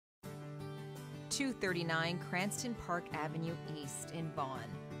239 Cranston Park Avenue East in Vaughan.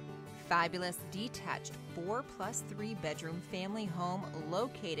 Fabulous detached 4+3 bedroom family home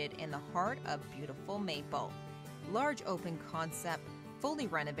located in the heart of beautiful Maple. Large open concept, fully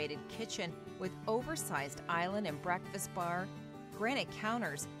renovated kitchen with oversized island and breakfast bar, granite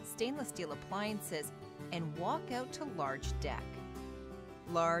counters, stainless steel appliances, and walk out to large deck.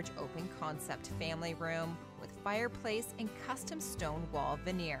 Large open concept family room with fireplace and custom stone wall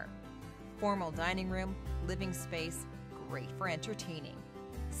veneer. Formal dining room, living space, great for entertaining.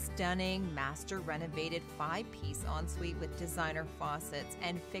 Stunning master renovated 5-piece ensuite with designer faucets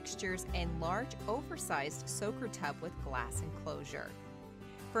and fixtures and large oversized soaker tub with glass enclosure.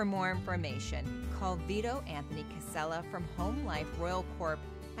 For more information, call Vito Anthony Casella from Home Life Royal Corp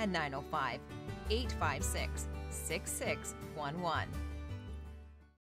at 905-856-6611.